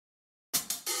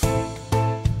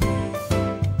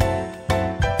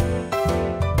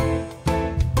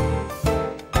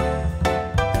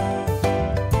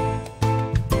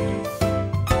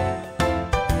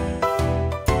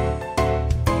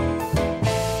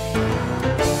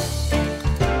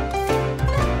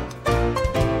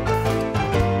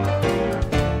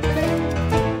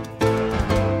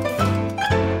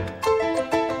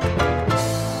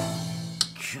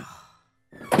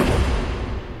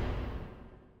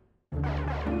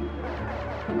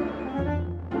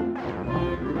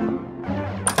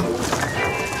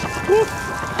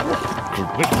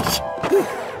A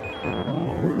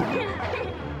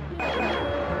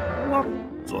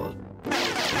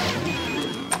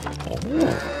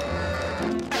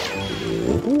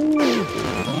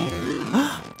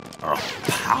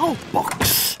power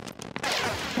box.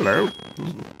 Hello.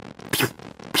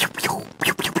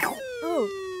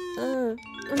 Oh,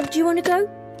 do you want to go?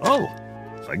 Oh,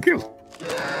 thank you.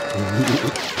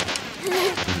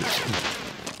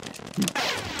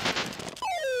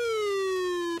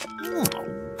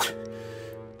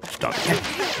 Start again.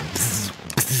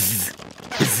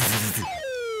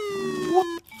 What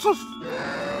the?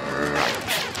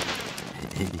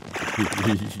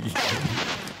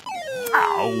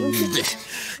 Ow!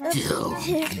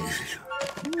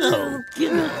 No,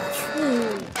 get off.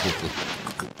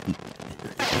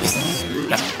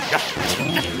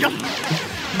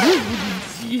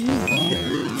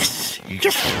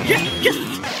 Yes.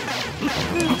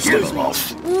 Get off.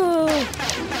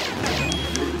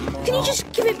 Can you just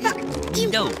give it back?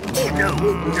 No.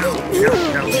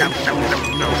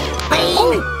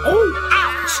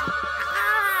 Ouch!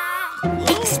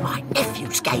 It's my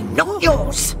nephew's game, not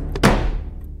yours.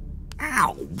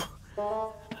 Ow!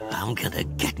 I'm gonna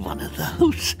get one of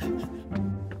those.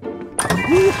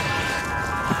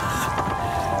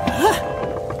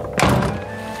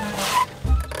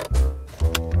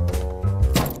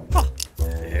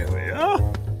 Here we are.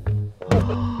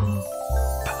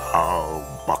 Power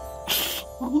box.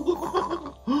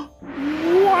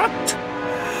 What?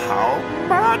 How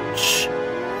much?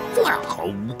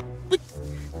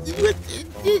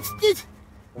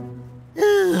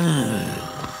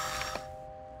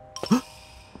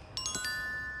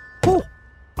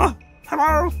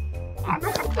 Hello?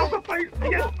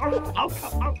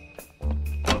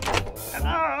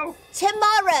 Hello?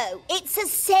 Tomorrow, it's a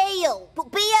sale,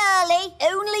 but be early.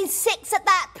 Only 6 at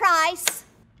that price.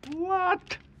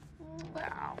 What?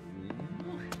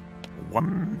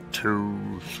 1,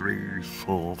 2, 3,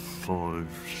 4, 5,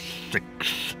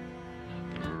 6.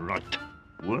 Right.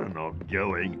 We're not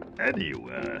going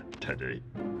anywhere, Teddy.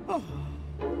 Oh.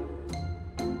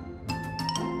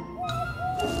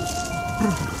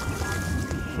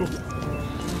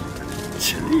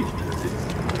 Chilly, Teddy.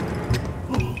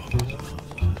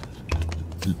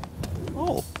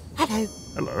 Oh. Hello.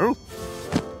 Hello.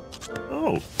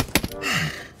 Oh.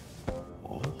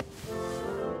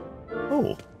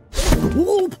 Oh.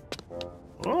 Oh.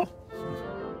 Oh.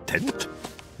 Tent.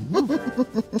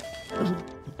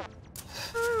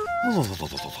 Oh,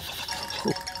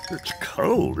 it's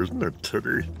cold, isn't it,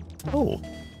 Teddy? Oh,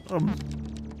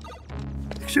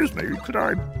 excuse me, could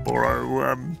I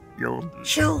borrow, your...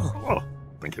 Sure. Oh,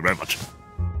 thank you very much.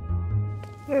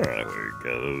 There we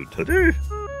go, Teddy.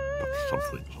 Got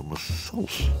something on the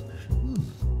sauce.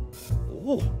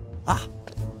 Oh, Oh.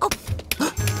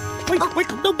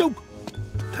 Wait, no.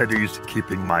 Teddy's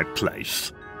keeping my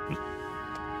place.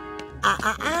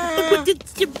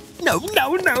 No.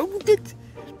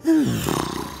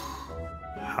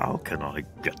 How can I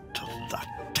get to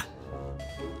that?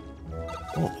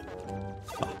 Oh.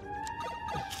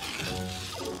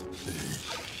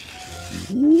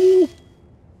 Ooh.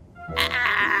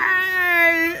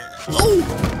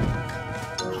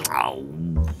 Ow.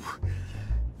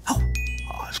 Oh,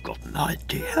 I've got an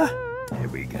idea. Here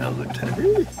we go,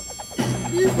 Teddy.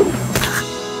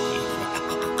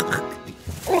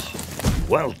 Oh,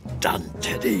 well done,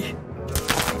 Teddy.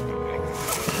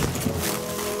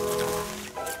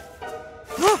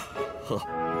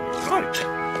 Right.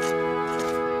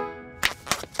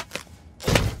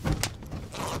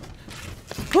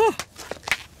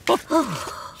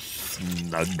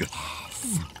 Snug.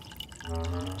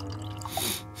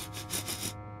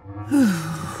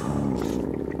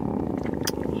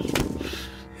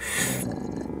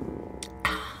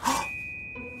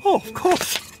 Oh, of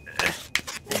course.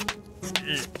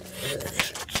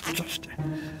 Just...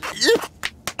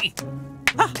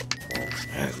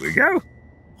 There we go.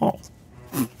 Oh.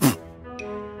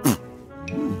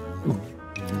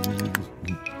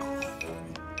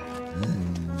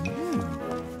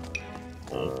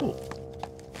 Oh.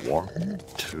 1,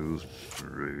 2,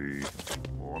 3.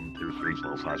 1, 2, 3,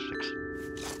 4, 5, 6.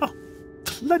 Oh,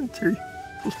 plenty.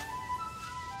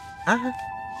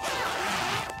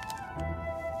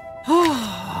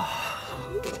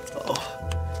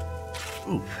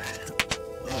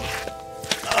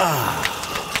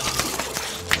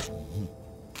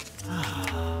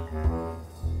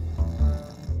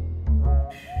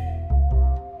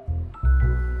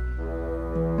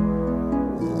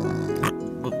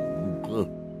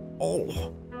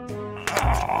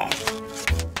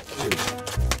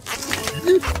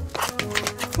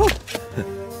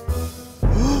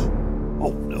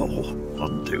 Oh,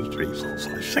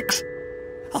 6.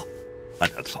 Oh,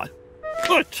 and that's fine.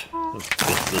 Right, let's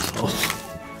put this off.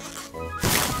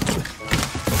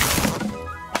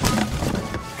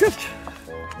 Good.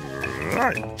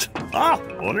 Right.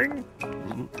 Morning.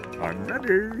 I'm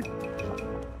ready.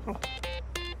 Oh.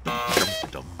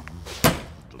 Dum,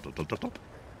 dum, dum, dum, dum.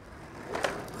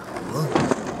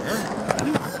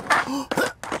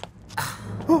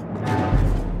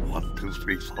 1, 2,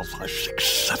 3, 4, 5, 6,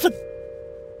 7.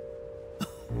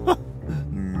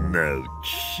 No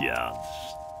chance.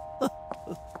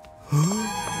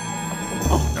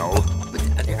 Oh no.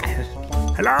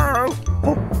 Hello?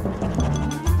 Oh.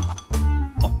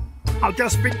 I'll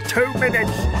just be 2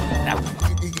 minutes.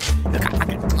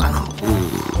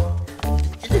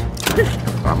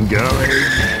 I'm going.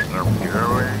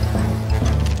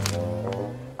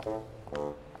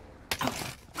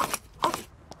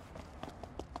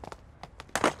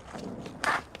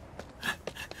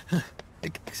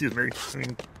 Excuse me.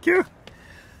 Thank you.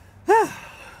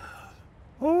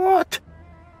 What?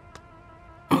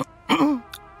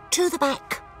 To the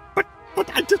back. But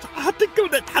I just had to do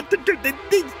that. Had to do this.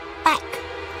 Back.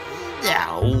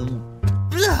 No.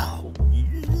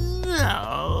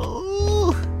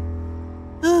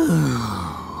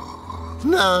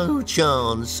 No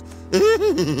chance.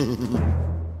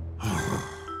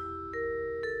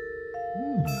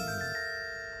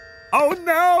 Oh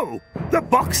no! The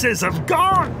boxes have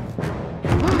gone!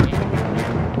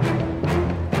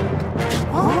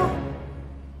 Huh?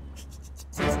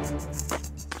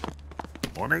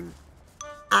 Morning.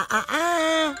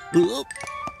 Oh.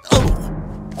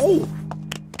 Oh!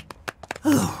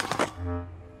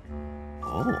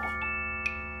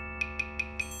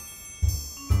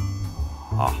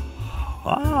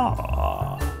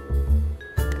 Ah.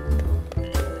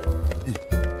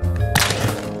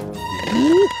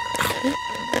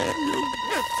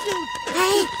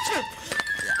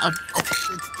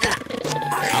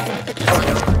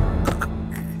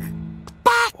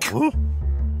 Back.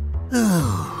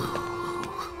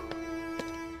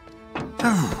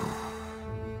 Huh?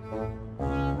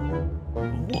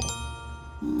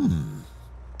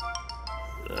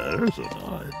 There's an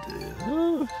idea.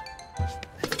 Oh.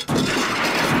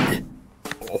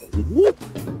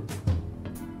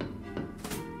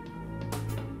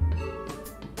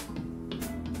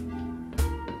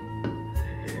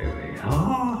 Here we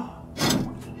are.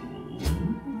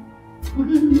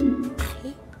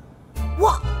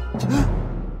 What?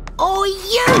 Oh,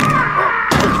 you!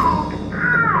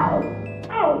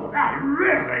 Oh, that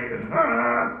really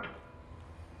hurt.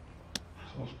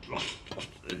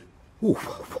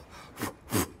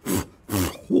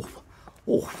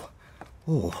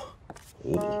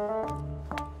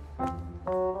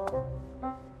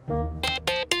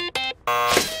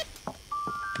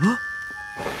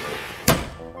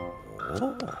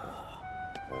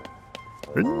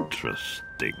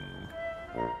 Interesting.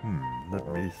 Let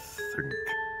me think.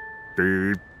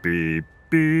 Beep, beep,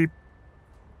 beep.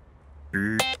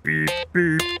 Beep, beep,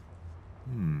 beep.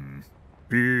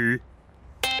 Beep.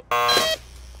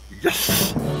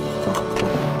 Yes!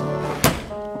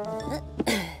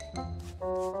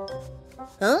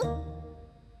 Huh?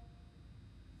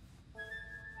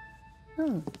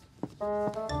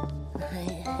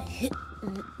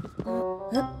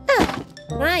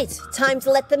 Right, time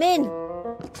to let them in.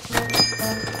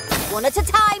 One at a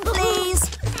time, please.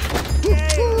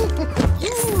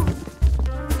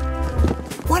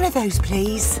 One of those,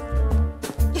 please.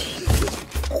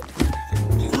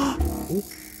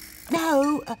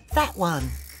 No, that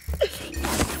one.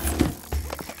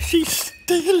 She's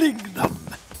stealing them.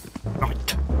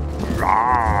 Right.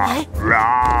 Rah,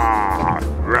 rah,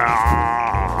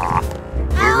 rah.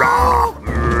 Rah,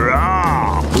 rah.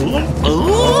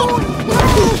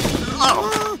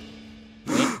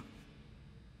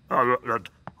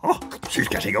 Oh, she's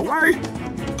getting away.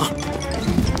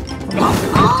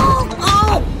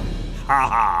 Ha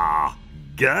ha.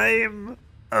 Game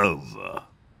over.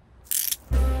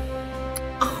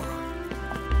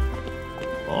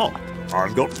 Oh,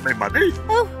 I've got my money.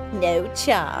 Oh, no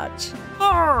charge.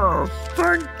 Oh,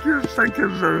 thank you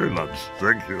very much.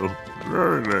 Thank you.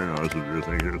 Very, very nice of you,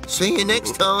 thank you. See you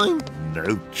next time.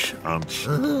 No chance.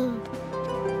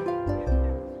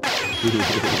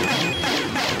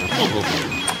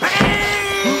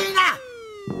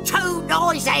 Too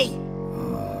noisy!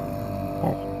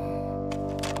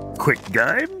 Quick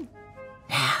game?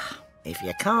 If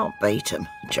you can't beat them,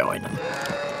 join them.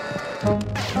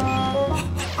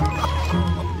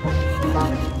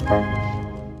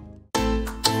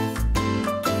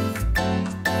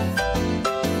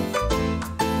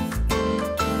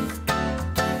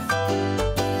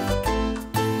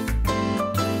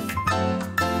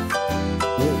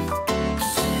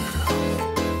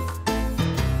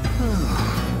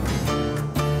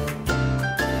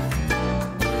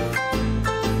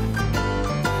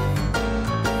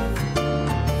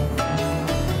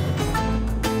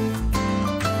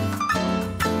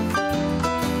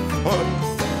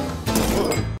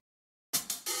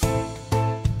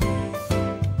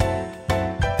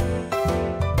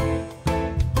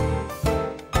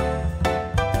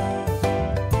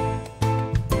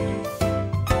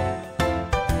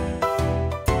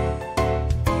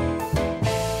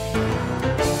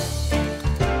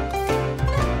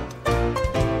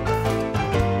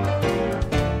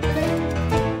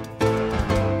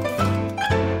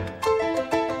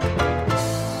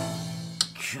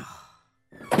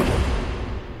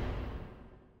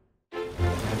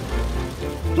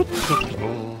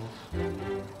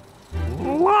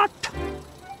 What?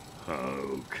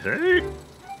 Okay.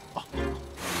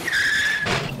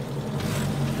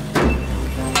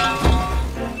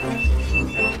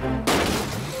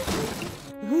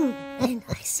 Very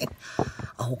nice.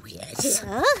 Oh, yes.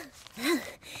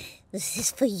 This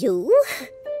is for you.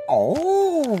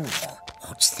 Oh,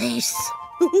 what's this?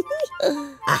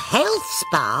 A health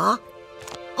spa?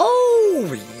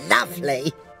 Oh,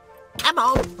 lovely. Come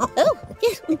on. Oh,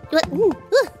 yes.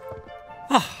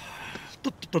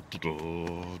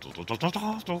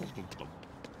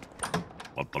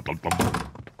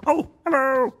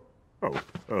 Oh,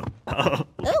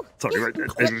 hello. Sorry, right.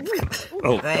 Bean?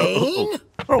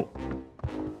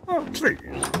 Please.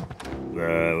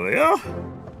 There we are.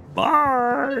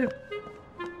 Bye.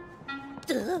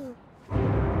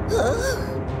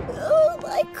 Oh,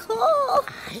 my car.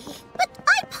 But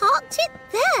I parked it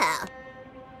there.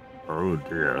 Oh,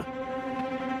 dear.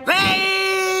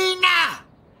 Bean!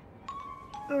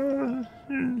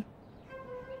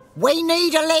 We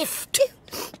need a lift.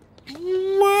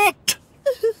 What?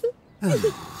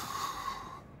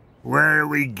 Where are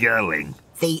we going?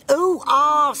 The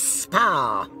OR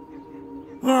Spa.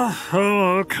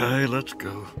 Oh, okay, let's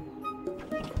go.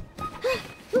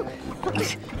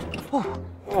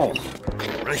 Oh,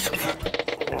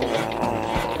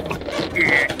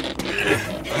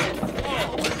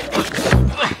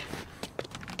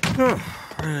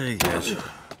 right.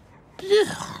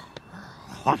 Yes.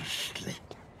 Honestly.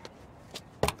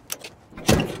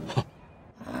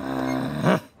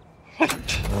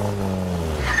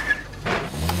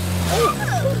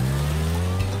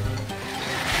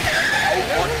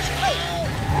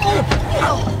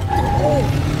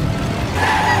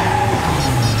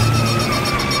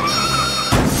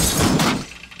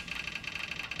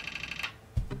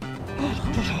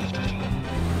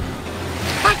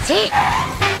 That's it.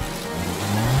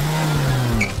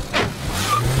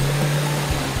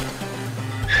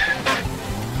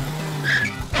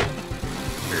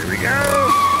 Here we go.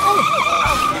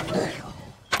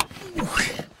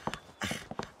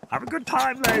 Have a good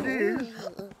time, ladies.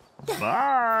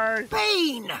 Bye.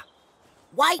 Bean!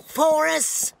 Wait for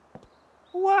us.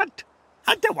 What?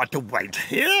 I don't want to wait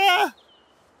here.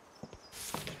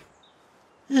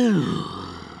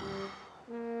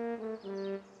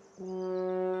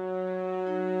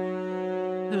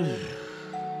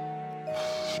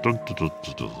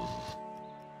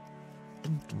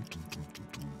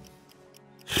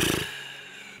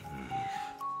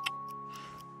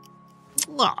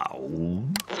 Oh.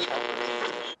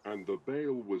 And the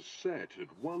bail was set at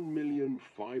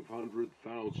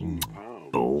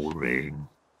 £1,500,000. Boring.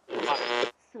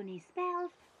 Sunny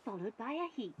spells followed by a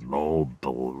heat. More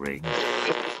boring.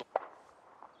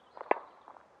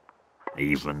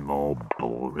 Even more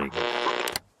boring.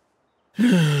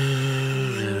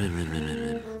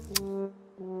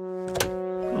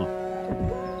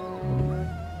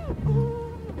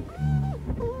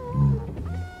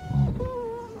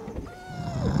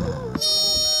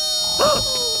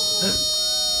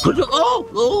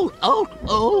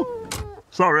 Oh.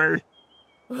 Sorry.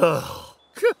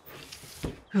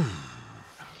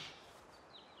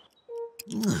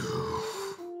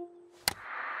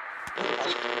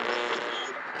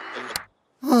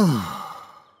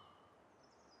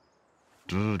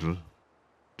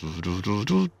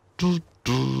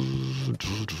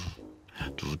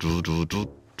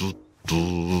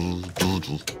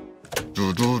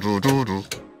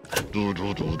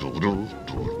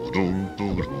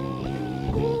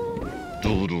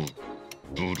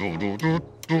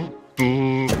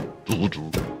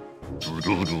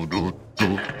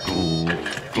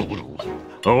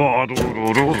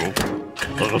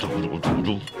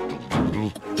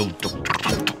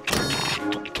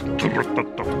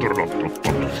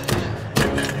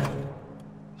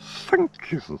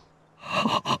 Thank you.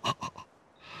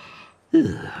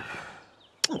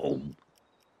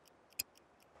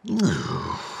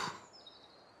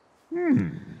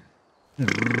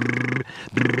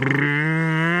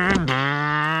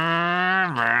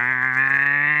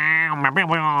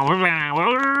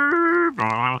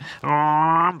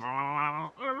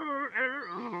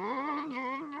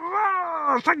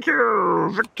 Thank you,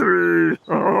 victory.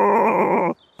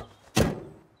 Oh.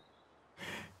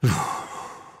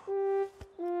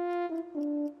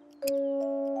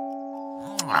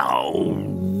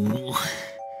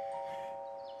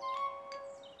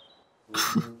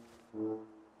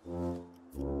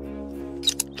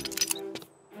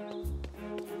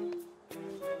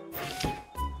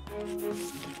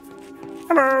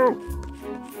 Hello.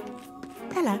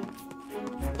 Hello.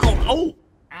 Oh.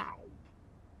 Ow.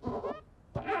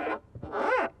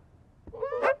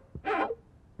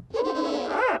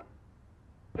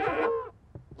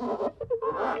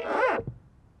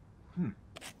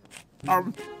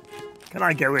 Can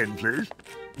I go in, please?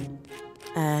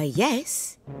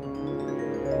 Yes.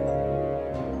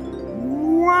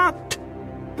 What?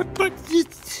 But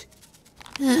it's...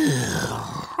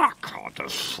 I can't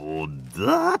afford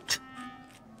that.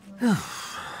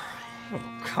 Oh,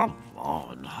 come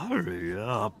on, hurry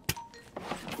up.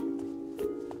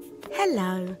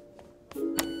 Hello.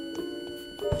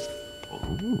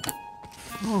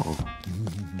 Oh.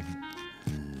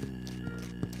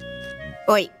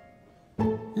 Oi.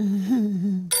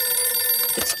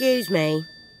 Excuse me.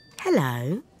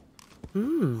 Hello.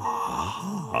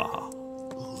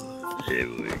 Here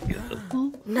we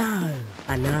go. No,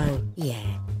 I know.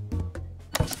 Yeah.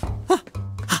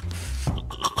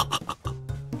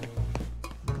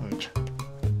 Right.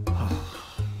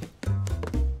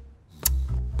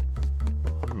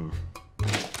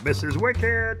 Mrs.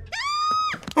 Wicked!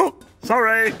 Oh,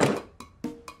 sorry!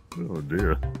 Oh,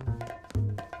 dear.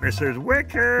 Mrs.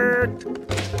 Wicked!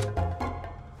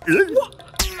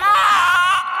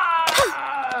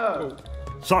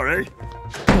 Sorry.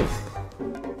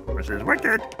 Mrs.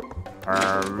 Wicked!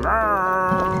 Hello?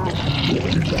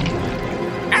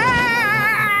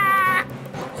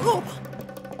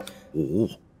 Oh.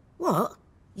 What?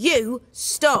 You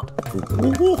stop.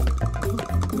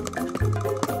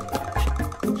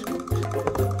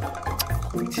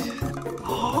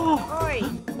 Oi!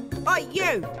 Oi,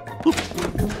 you!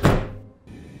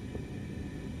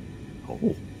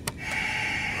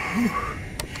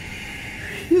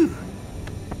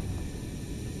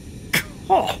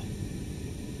 Oh.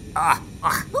 Oh.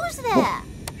 Who's there?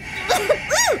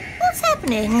 What's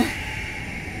happening?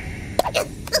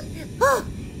 Oh,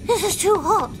 this is too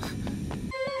hot.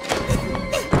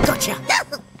 Gotcha.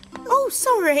 Oh,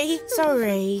 sorry.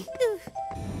 Sorry.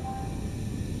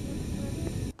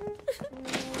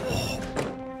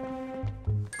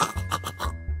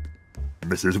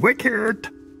 Mrs. Wicked!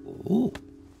 Oh.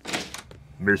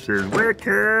 Mrs.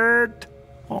 Wicked!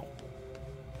 Oh.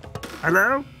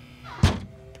 Hello?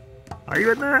 Are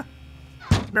you in there?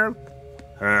 No?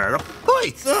 Hello?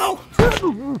 Oi! Oh.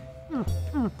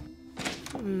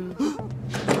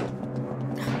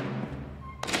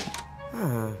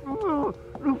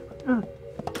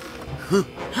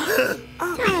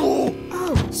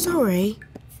 Oh, sorry.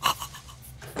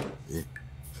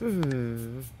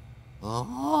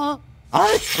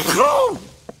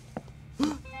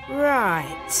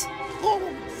 Right.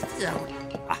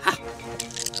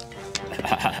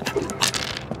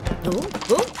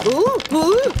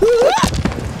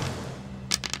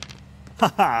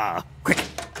 Ha-ha! Quick!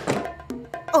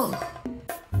 Oh,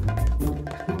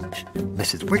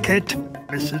 Mrs. Wicked!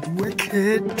 Mrs.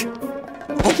 Wicked!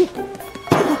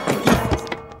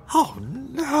 Oh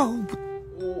no!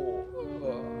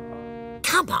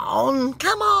 come on,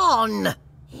 come on.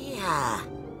 Here,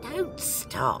 don't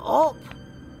stop.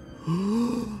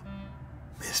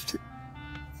 Mr.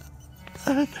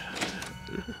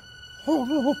 Oh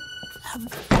no!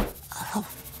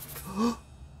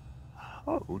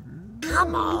 Oh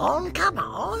Come on, come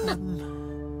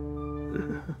on.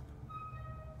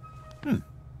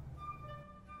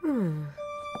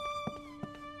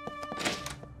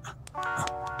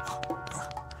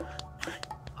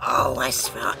 Oh,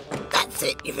 that's right. That's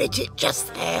it, you've hit it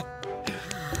just there.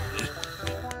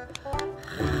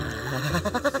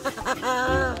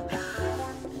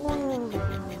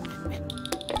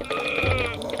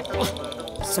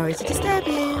 Sorry to disturb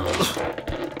you.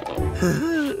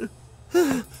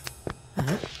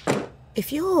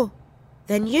 If you're,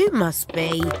 then you must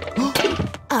be.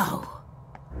 Oh.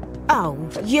 Oh,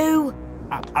 you.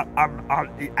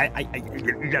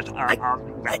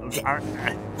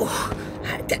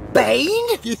 Bean?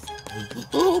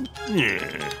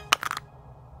 yeah.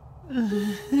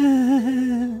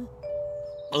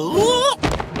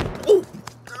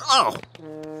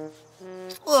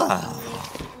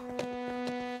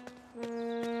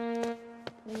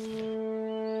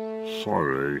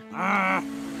 Sorry.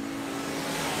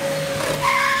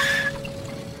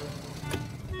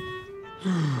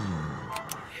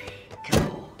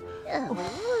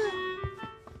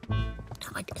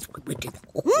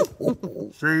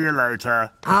 See you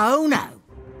later. Oh, no.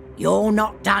 You're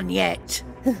not done yet.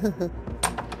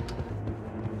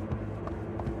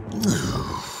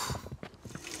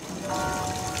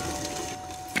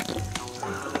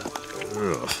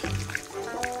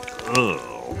 Oh.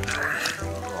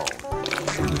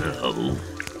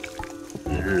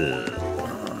 No.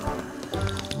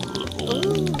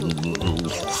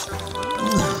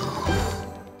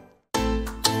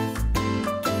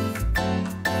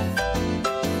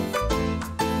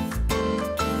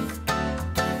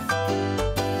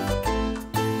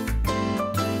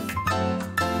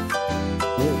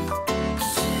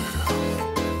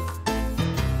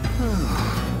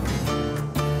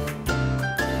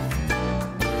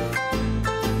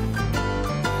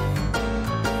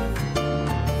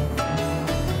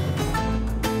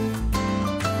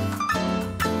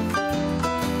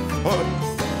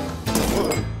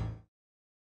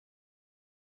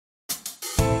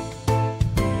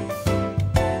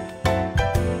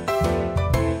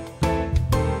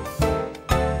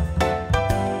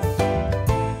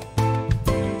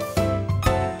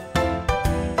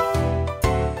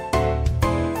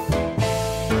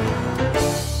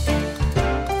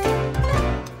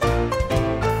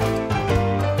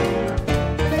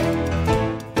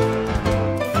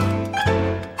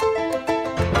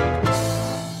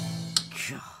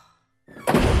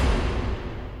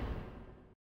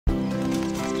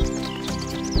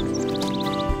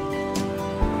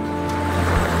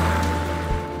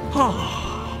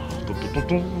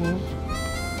 Oh.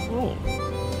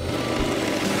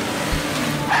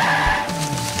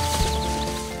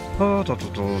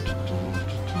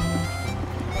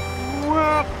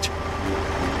 What?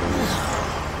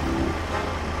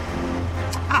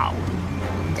 Oh,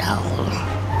 no.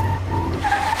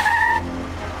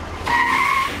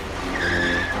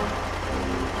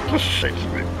 This is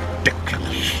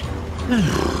ridiculous.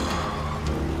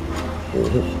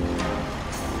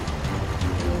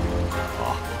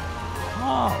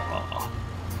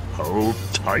 Hold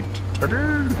tight, Teddy.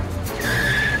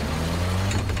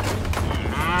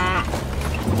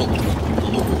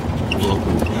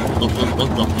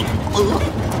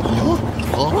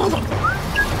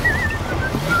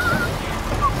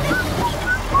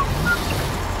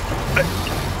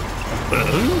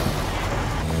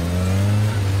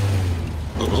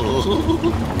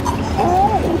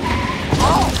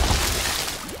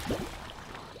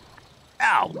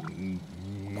 Oh,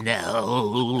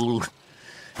 no.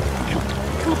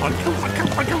 Come on, come on,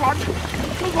 come on, come on.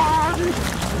 Come on.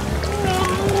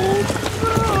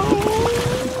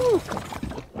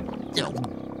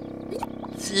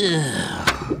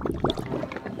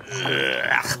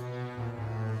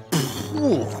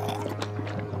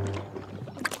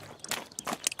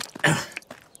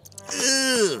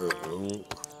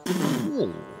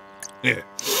 Yeah.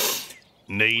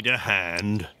 Need a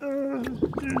hand.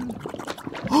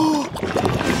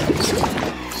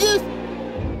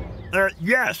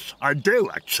 Yes, I do,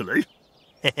 actually.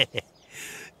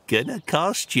 Gonna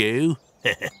cost you.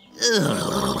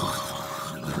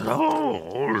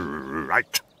 All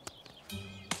right.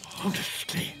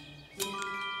 Honestly.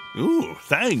 Ooh,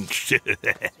 thanks.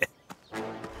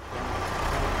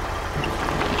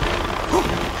 Oh,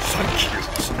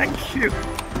 thank you.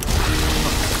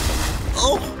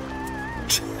 Oh,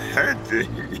 Teddy.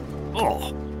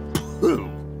 Oh, pooh.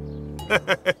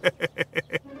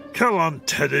 Come on,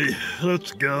 Teddy.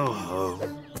 Let's go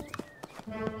home.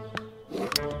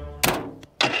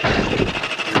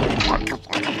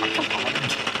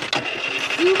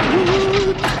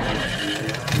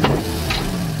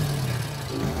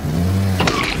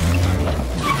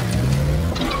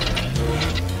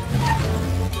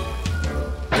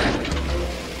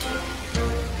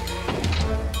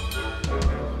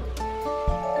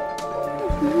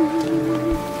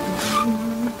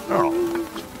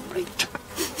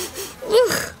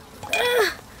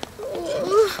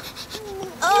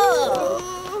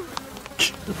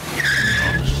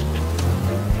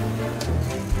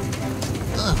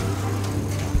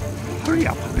 Hurry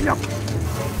up, hurry up.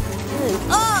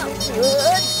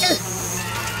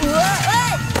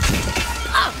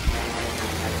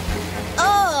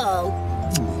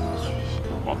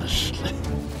 Honestly.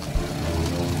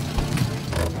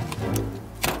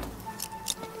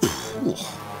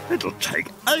 It'll take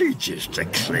ages to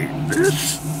clean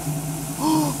this.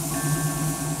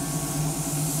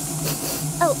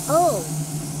 Oh.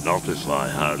 Not if I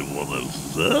had one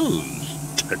of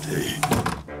those, Teddy.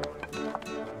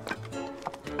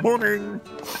 Morning.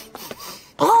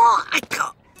 Oh, I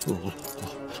got...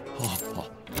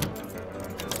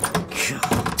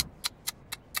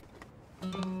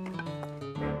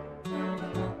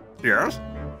 Yes?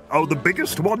 Oh, the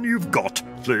biggest one you've got,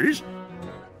 please.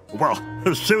 Well,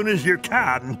 as soon as you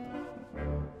can.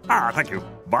 Ah, thank you.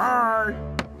 Bye.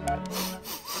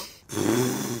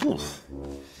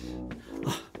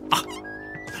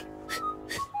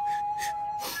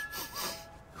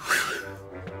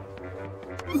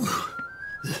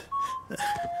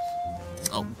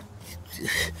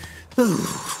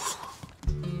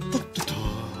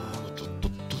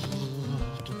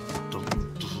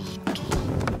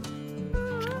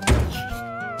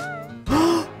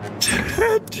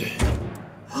 Teddy.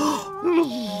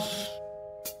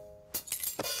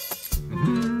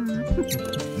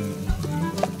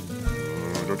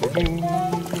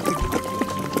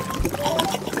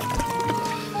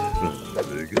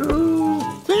 There we go.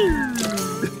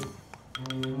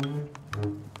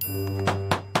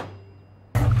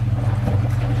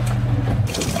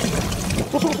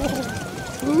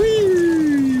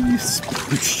 Whee!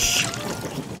 Squish.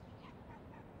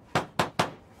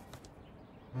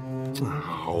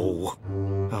 Oh,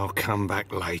 I'll come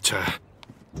back later.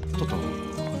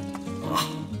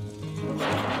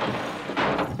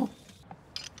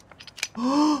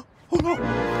 Oh no!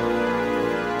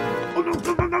 Oh no,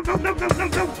 no, no, no, no, no, no, no,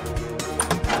 no!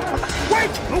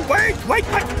 Wait! Oh, wait!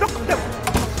 No, no!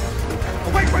 Oh,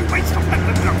 wait, stop!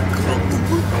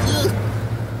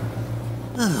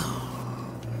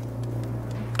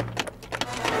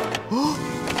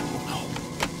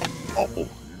 Oh,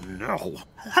 no!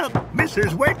 Help,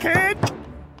 Mrs. Wicked!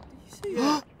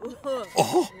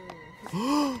 Oh.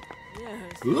 Oh,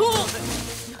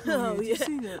 yeah.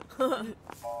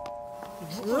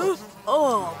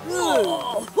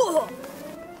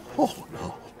 Oh,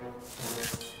 no.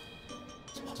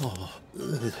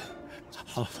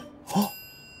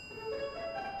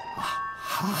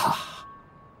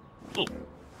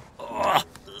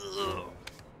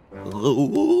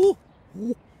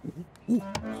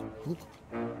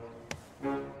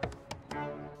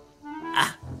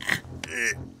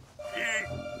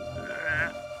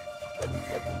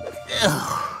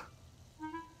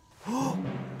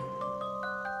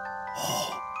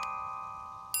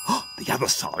 The other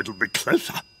side will be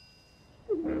closer.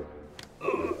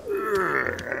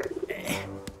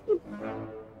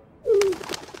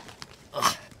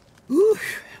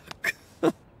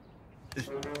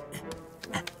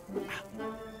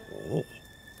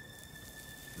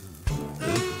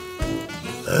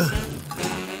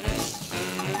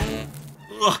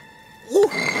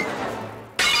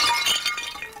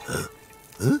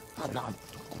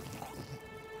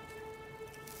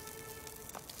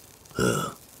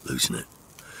 Loosen it.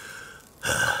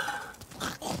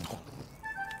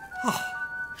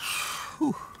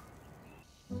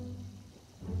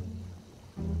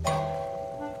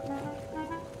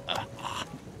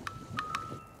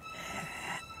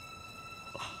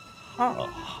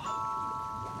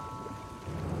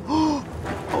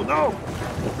 Oh no!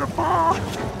 The bar!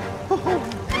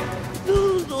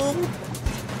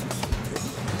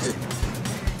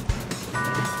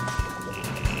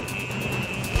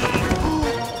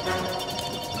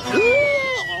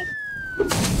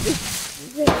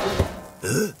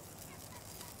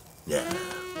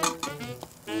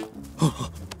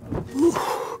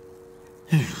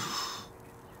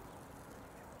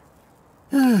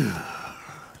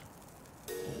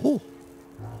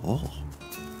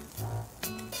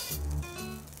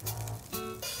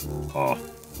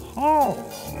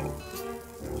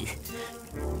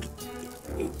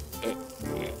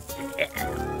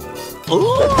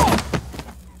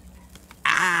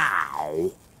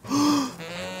 Ow!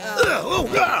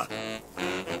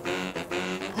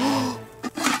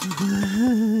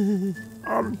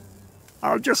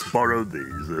 I'll just borrow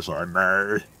these, if I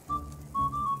may.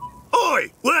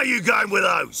 Oi! Where are you going with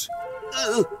those?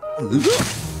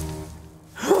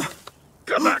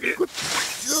 Come back here.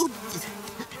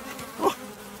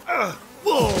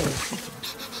 Whoa!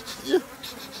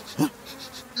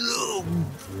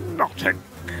 Not again.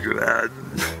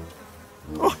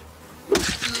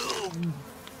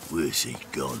 Where's he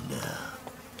gone now?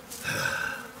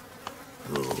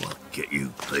 Oh, I'll get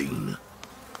you clean.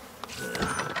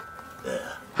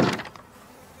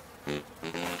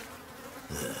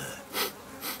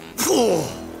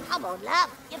 Come on, love.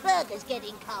 Your burger's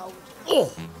getting cold.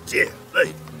 Oh, dear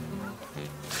me.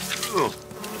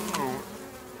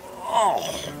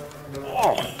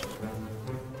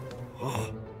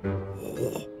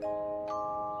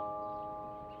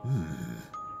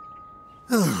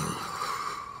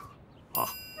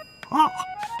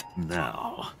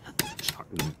 Now,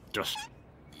 just...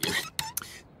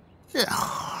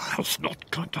 That's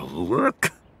not going to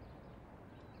work.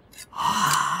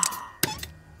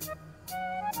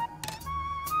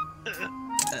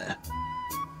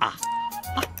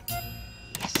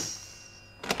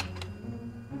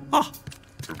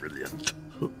 Brilliant.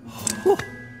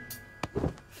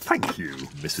 Thank you,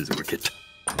 Mrs. Wicket.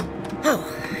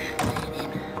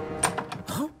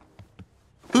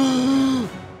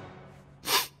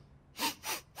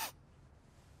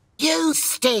 You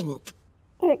stink.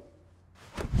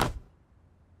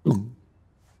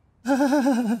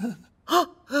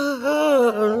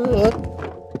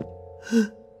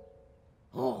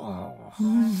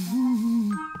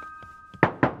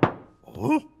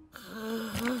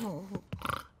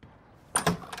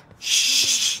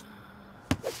 Shh.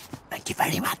 Thank you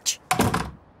very much.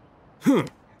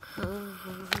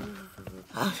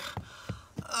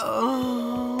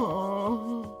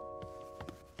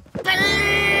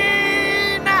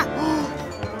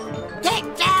 Get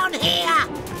down here!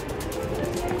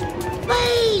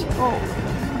 Bean! Oh,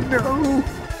 no.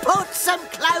 Put some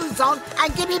clothes on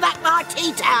and give me back my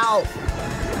tea towel.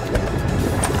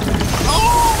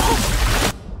 Oh!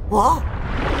 What?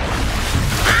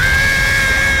 Ah!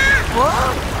 What?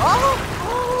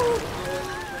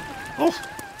 Oh,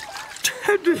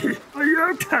 Teddy, are you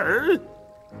okay?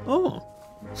 Oh.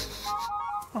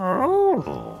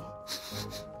 Oh.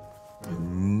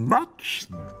 Much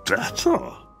better.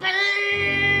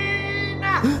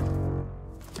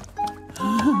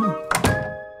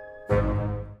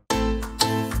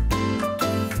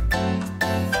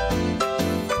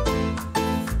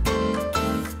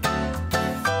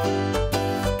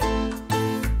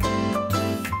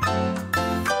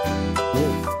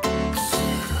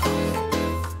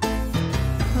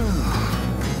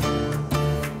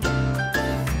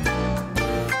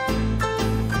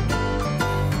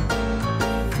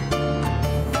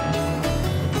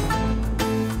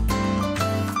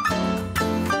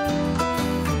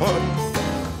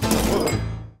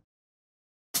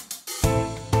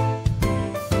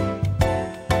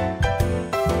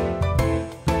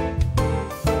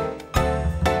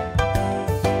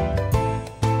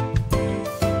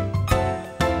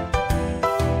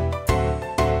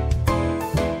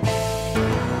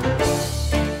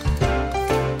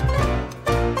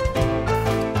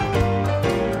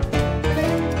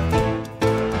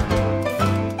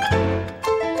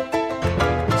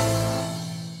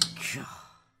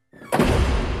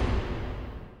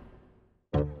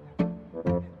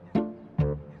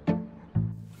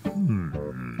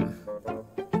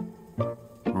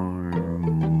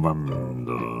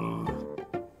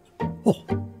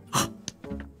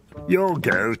 You'll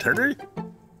go, Teddy.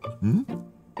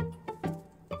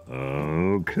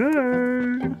 Okay.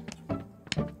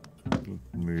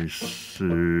 Let me see.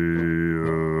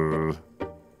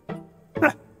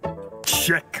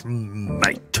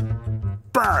 Checkmate.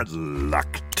 Bad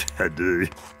luck, Teddy.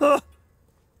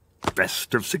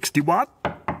 Best of 61.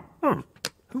 Oh,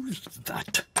 who's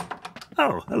that?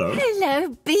 Oh, hello.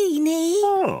 Hello, Beanie.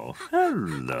 Oh,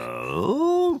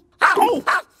 hello. Oh!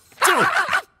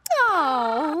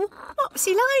 Oh,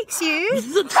 Mopsy likes you.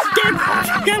 Get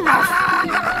off! Get off!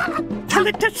 Tell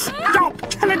it to stop!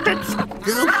 Tell it to stop!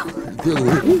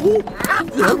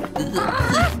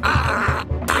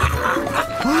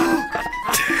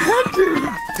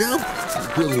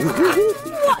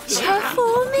 Watch her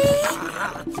for me.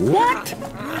 What?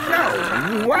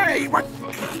 No way! What?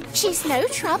 She's no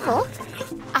trouble.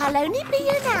 I'll only be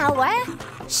an hour.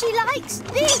 She likes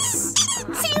this.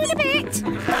 See you in a bit.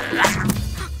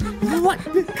 What?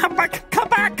 Come back! Come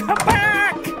back! Come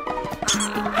back!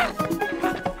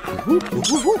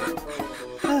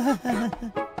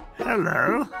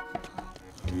 Hello.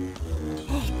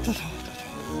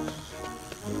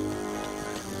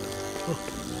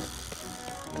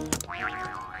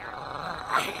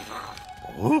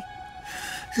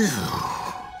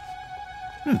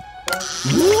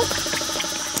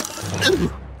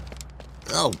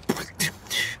 Oh,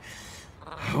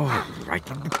 all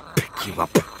right, I'm gonna pick you up.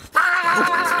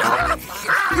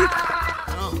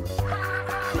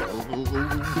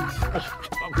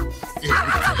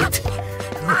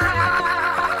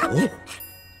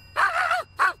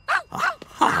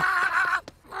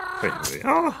 There we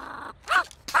are.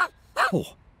 Oh,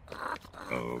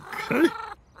 okay.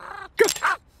 Good.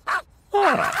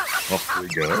 Off we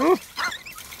go.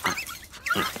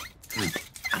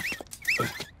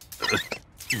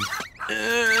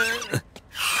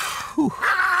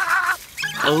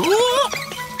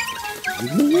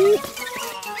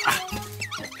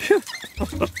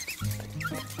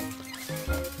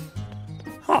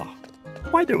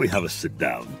 Why don't we have a sit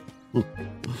down?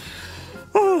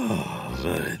 Oh,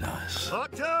 very nice.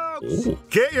 Hot dogs! Oh.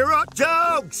 Get your hot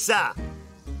dogs, sir!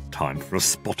 Time for a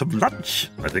spot of lunch,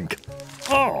 I think.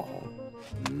 Oh,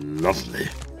 lovely.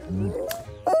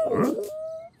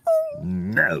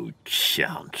 No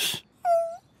chance.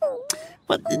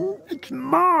 But it's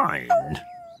mine.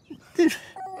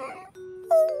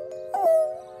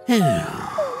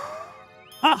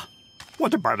 Ah,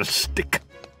 what about a stick?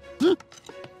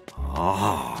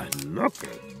 Ah, look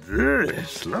at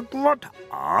this. Look what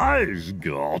I've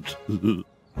got.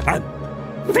 And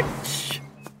fetch.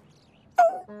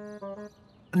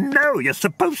 No, you're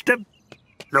supposed to...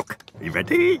 Look, you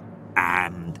ready?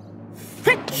 And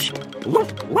fetch.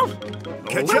 Woof, woof.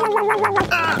 Catch up.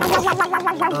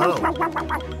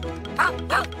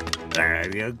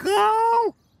 There you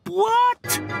go.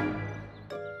 What?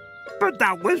 But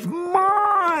that was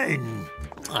mine.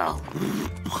 Oh.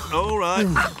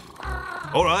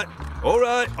 All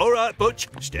right, Butch.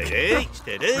 Steady.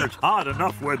 It's hard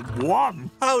enough with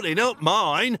one. Holding up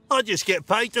mine. I just get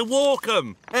paid to walk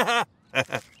 'em.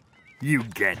 You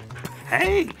get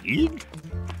paid?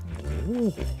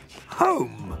 Oh.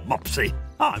 Home, Mopsy.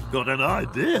 I've got an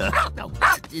idea.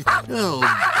 Oh,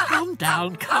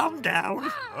 calm down.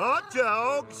 Hot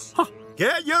dogs.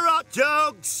 Get your hot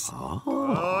dogs. Oh.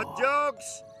 Hot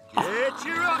dogs. Get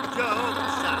your hot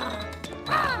dogs.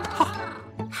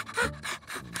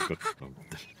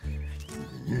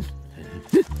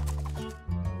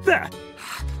 There.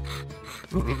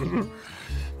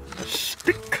 A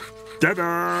stick.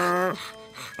 Ta-da!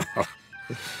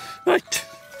 Right.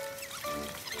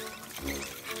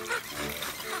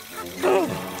 Oh,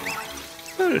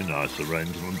 very nice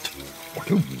arrangement. What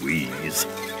a wheeze.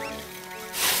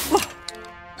 Oh,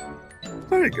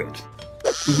 very good.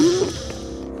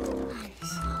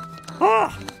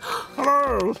 Ah,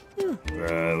 hello.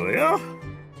 There we are.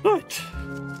 Right.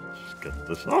 Let's get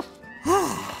this off.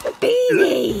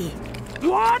 Beanie!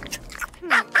 What?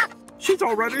 She's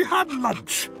already had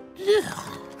lunch.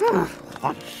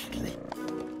 Honestly.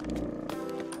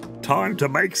 Time to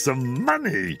make some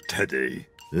money, Teddy.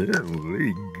 There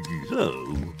we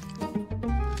go.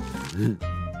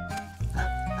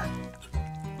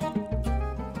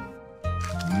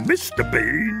 Mr.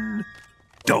 Bean,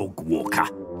 dog walker.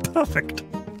 Perfect.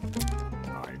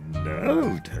 I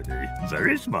know, Teddy.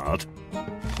 Very smart.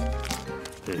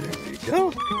 There we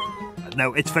go.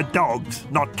 No, it's for dogs,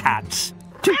 not cats.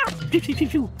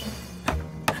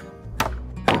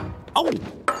 Oh!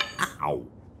 Ow!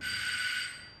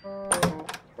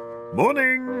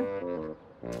 Morning!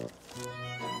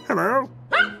 Hello!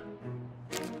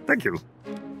 Thank you.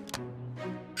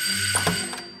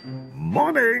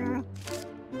 Morning!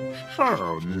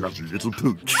 Oh, lovely little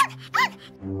pooch.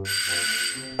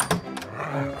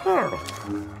 Oh,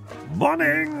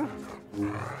 morning!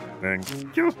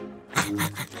 Thank you.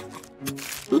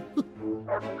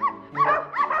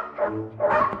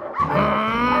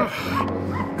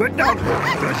 Good dog,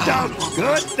 good dog,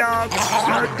 good dog,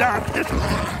 good dog.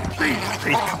 Please,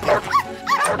 please come here.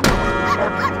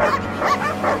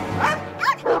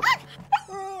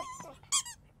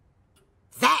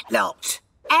 That locked.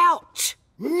 Out!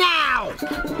 Now!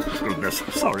 Goodness,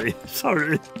 sorry.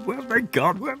 Where have they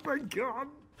gone?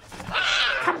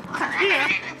 Come here.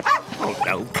 Oh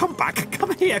no, come back.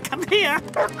 Come here.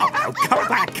 Oh no, come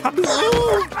back. Come here.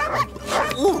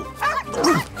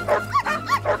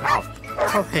 Now,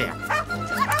 come here.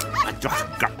 I just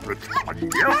got this on you.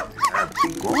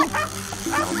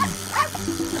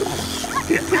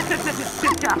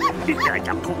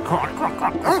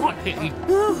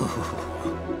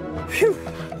 Phew,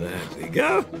 there we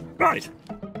go. Right,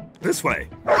 this way.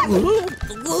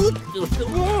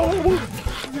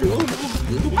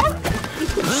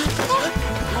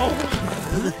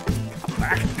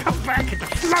 Come back.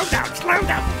 Slow down. Slow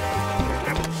down.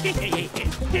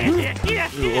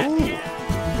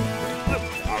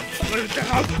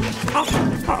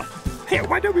 Here,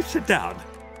 why don't we sit down?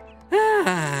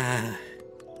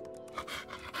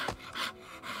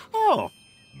 Oh,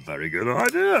 very good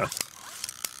idea.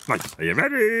 Right, are you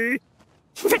ready?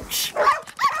 Fetch!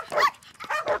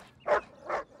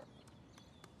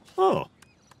 Oh.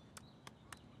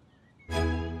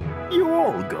 You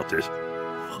all got it.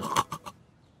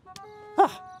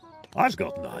 I've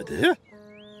got an idea.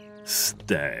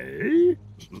 Stay.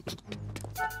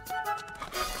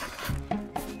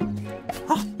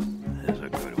 There's a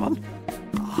good one.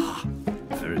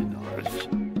 Very nice.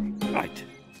 Right.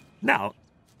 Now,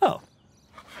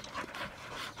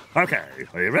 okay,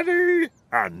 are you ready?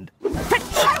 And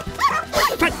fetch!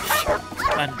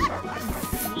 And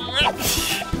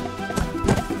fetch!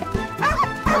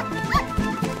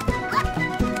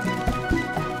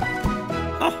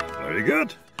 Very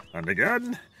good. And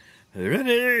again. Are you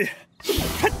ready?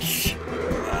 Fetch!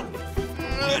 And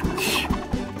fetch!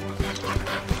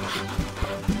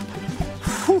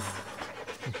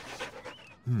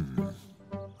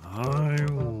 I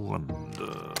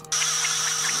wonder...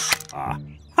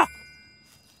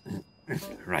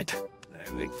 Right.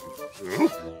 There we go.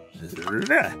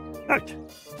 There. Right.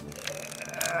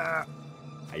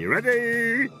 Are you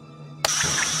ready?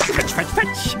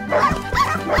 Fetch!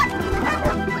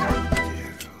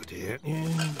 Oh dear.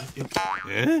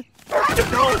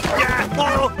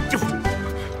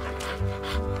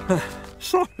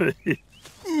 Sorry.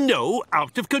 No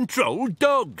out of control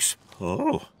dogs.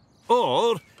 Oh.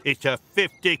 Or it's a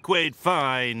 50 quid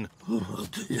fine. Oh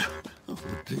dear.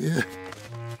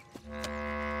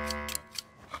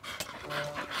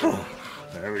 Oh,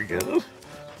 there we go.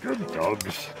 Good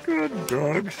dogs.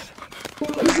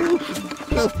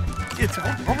 It's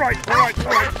all right.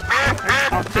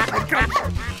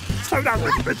 Slow down a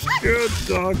little bit. Good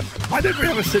dog. Why don't we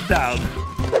have a sit down?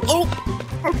 Oh,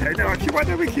 okay, no, actually, why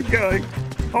don't we keep going?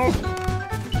 Oh.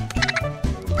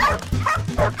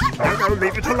 No,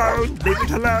 leave it alone.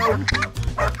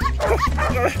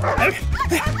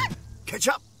 Catch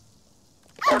up.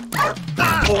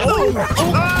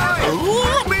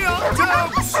 Me up,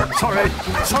 dogs! Sorry.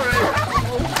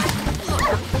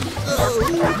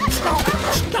 Stop.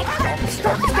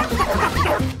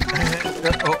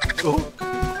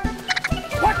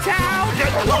 Watch out!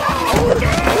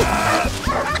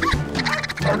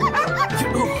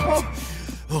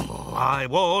 I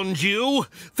warned you.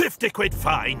 50 quid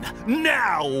fine.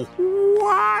 Now.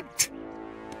 What?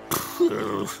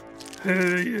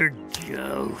 Here you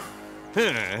go.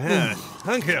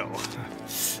 Thank you.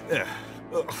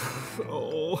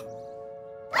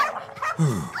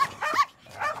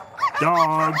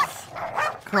 Dogs,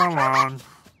 come on.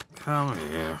 Come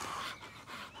here.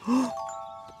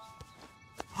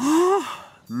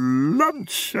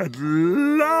 Lunch at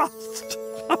last!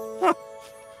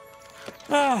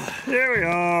 Here we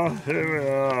are, here we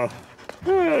are.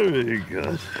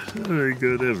 Very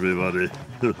good, everybody.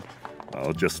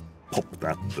 I'll just pop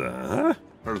that there.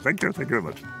 Oh, thank you very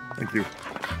much. Thank you.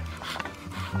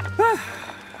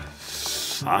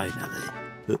 Finally.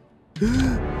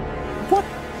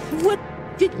 What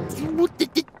did...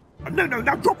 No,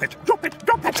 drop it!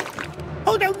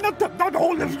 Oh, no, not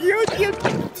all of you!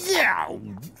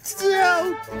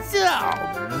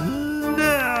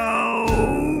 No!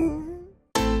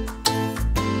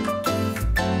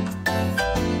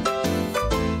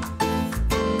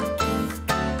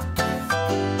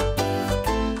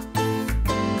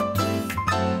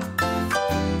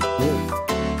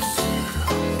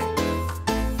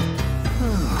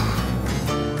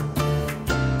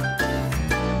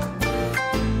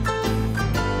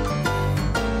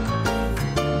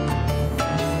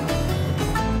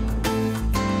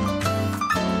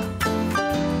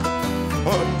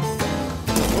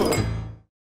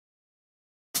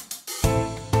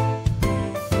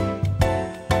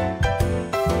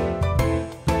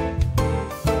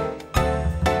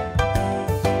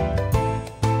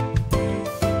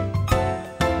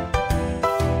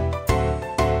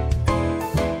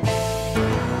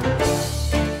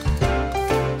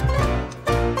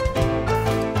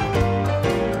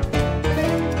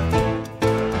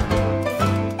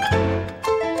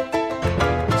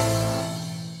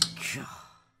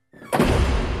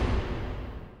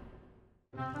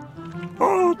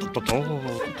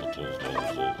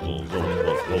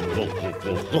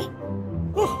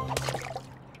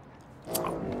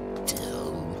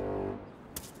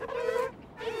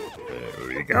 There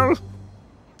we go.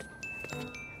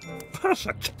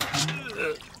 Perfect.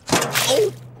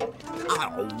 Oh!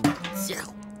 Ow!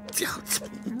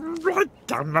 Right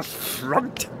down the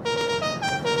front.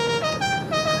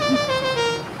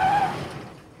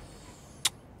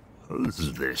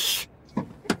 Who's this?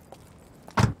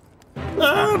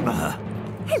 Irma!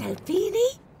 Hello,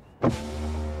 Beanie.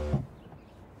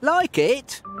 Like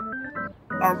it?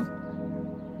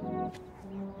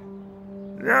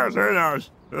 Yeah, very nice.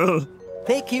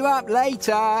 Pick you up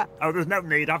later. Oh, there's no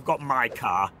need. I've got my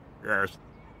car. Yes.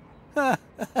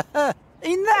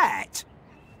 In that?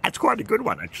 That's quite a good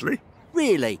one, actually.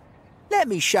 Really? Let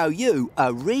me show you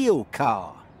a real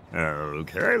car.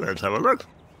 Okay, let's have a look.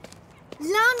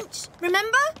 Lunch,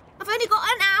 remember? I've only got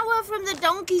an hour from the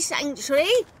donkey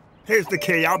sanctuary. Here's the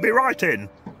key. I'll be right in.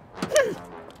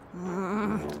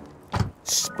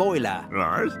 Spoiler.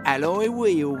 Right. Alloy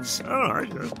wheels. All right.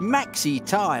 Maxi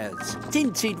tyres.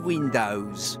 Tinted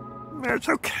windows. It's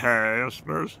okay, I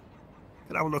suppose.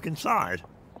 Can I have a look inside?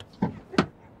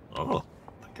 Oh,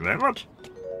 thank you very much.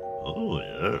 Oh,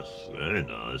 yes, very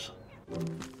nice.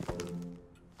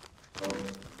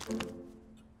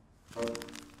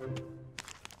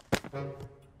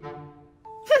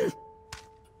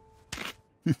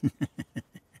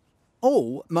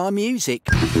 All my music.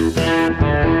 Oh,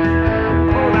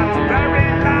 that's very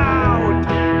loud!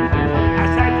 I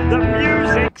said the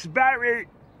music's very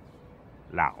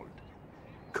loud.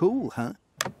 Cool, huh?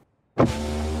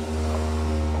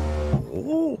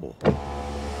 Oh.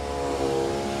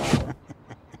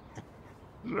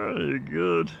 Very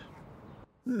good.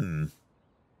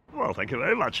 Well, thank you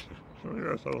very much.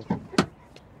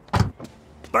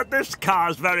 But this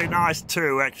car's very nice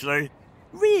too, actually.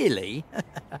 Really?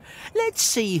 Let's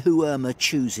see who Irma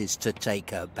chooses to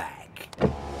take her back.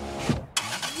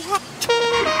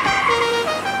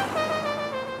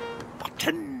 What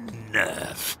a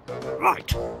nerve.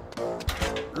 Right.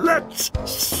 Let's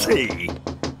see.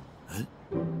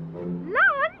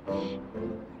 Lunch?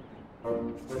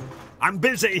 I'm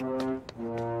busy.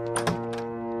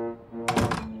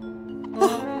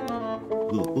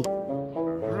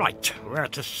 Right, where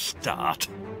to start?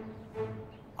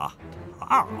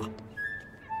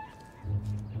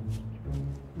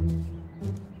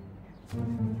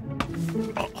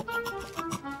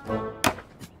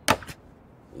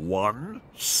 One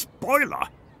spoiler.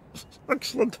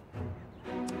 Excellent.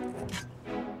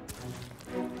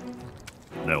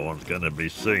 No one's going to be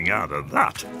seeing out of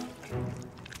that.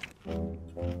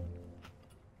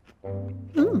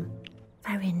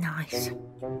 Very nice.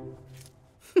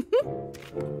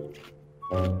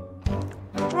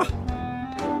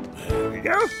 There we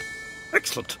go.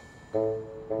 Excellent.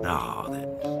 Now then.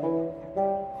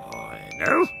 I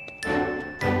know.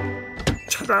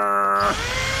 Ta-da!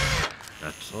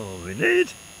 That's all we need.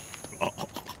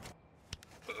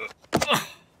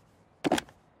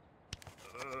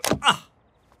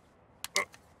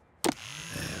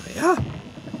 There we are.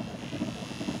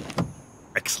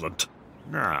 Excellent.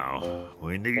 Now,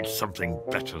 we need something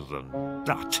better than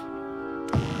that.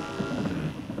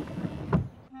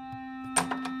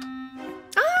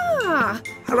 Ah!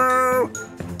 Hello!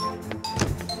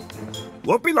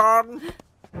 Won't be long.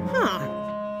 Huh.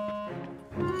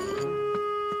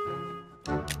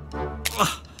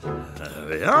 There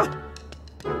we are.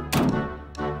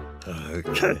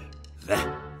 Okay,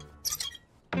 there.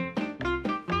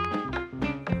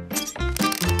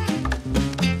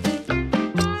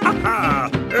 Ha!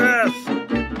 Yes!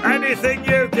 Anything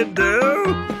you can do!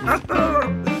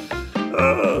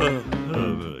 Oh,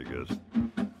 very good.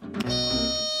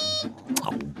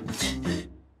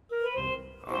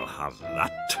 I'll have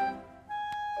that.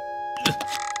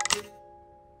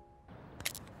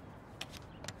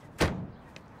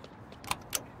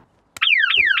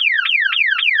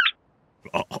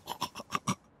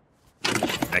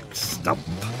 Next up.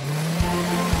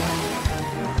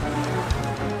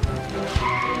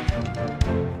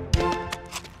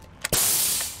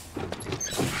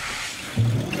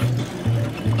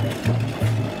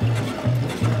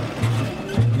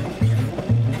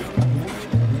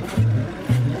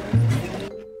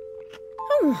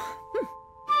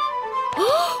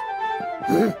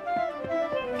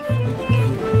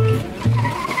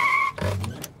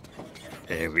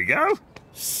 Here we go.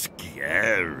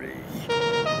 Scary.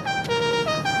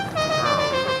 Oh,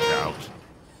 look out.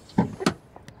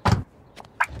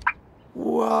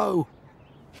 Whoa.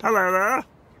 Hello there.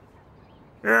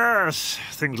 Yes,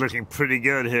 things looking pretty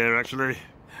good here, actually.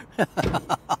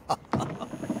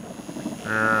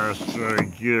 Yes, very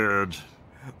good.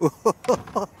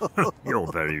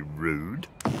 You're very rude.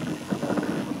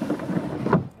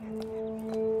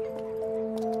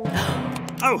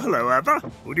 Oh, hello, Emma.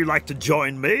 Would you like to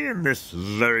join me in this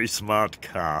very smart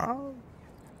car?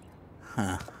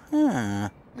 Huh.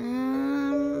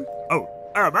 Oh,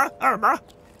 Emma.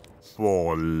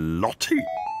 For Lottie.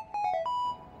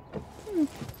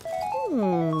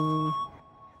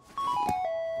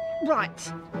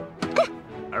 Right.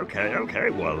 Okay,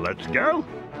 well, let's go.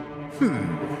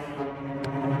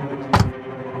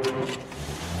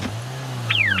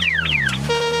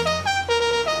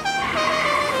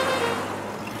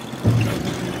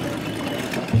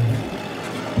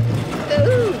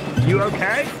 You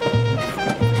okay?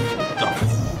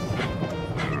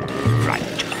 Right.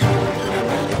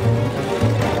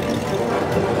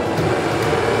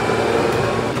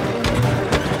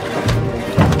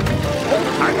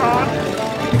 Hang on.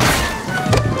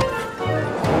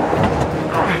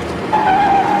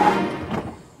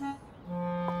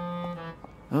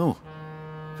 Oh,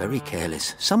 very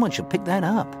careless. Someone should pick that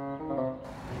up.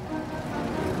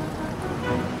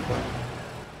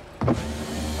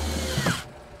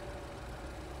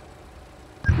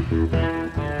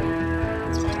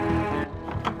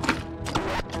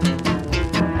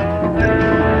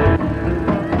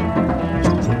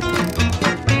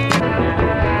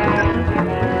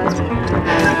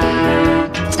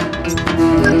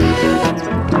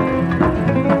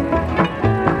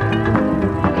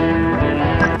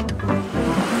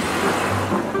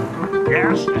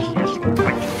 Yes.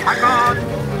 Hang on.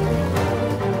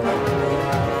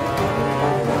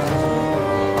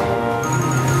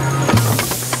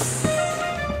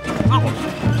 Oh,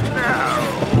 no.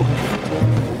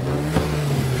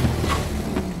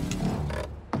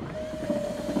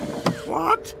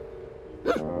 What?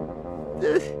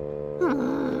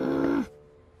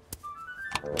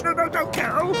 No, don't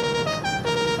go.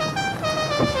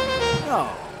 Oh,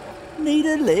 need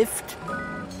a lift?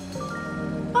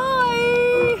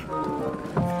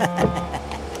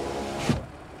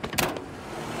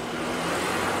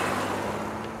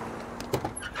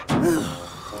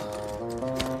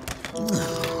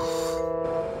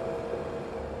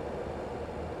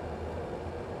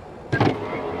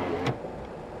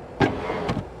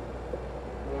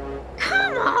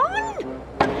 Come on!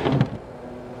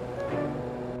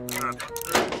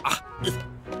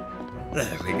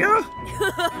 There we go.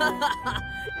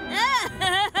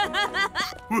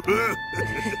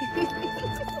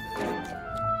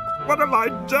 What have I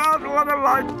done? What have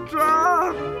I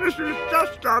done? This is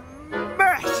just a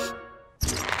mess.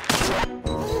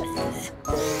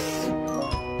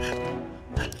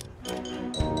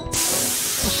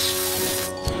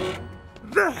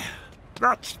 There,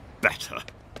 that's better.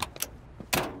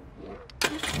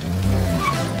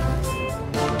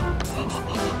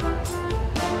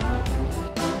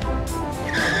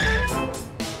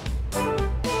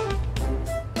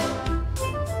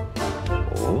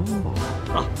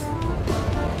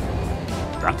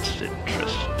 That's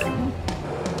interesting.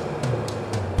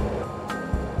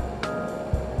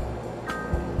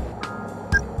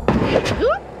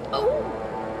 Oh.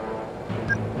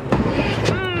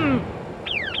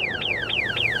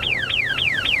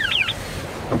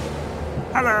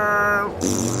 Hello.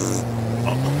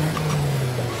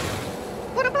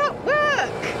 What about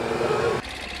work?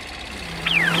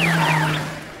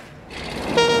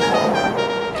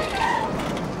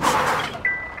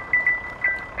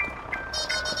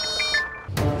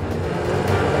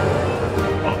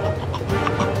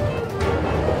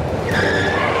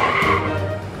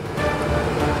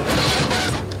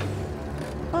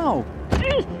 Oh,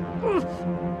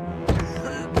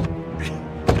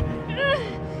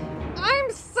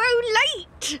 I'm so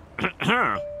late.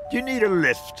 Do you need a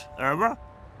lift, Irma?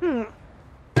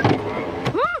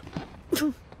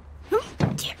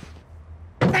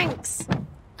 Thanks.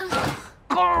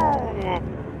 Oh.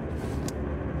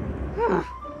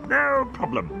 No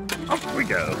problem. Off we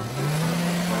go.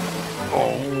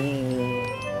 Oh.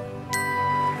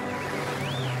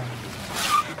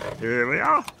 Here we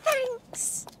are.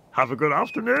 Thanks. Have a good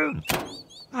afternoon.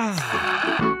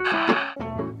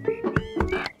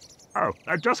 Oh,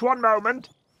 just one moment.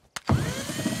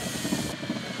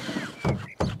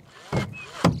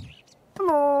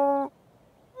 Hello.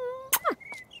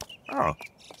 Oh,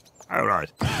 all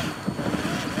right.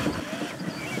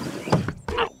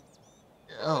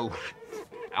 Oh,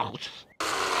 ouch.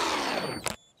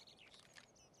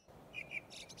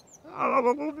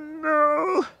 Oh,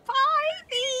 no. Bye,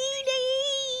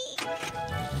 Beanie.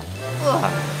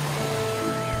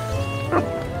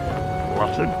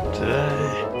 What a day.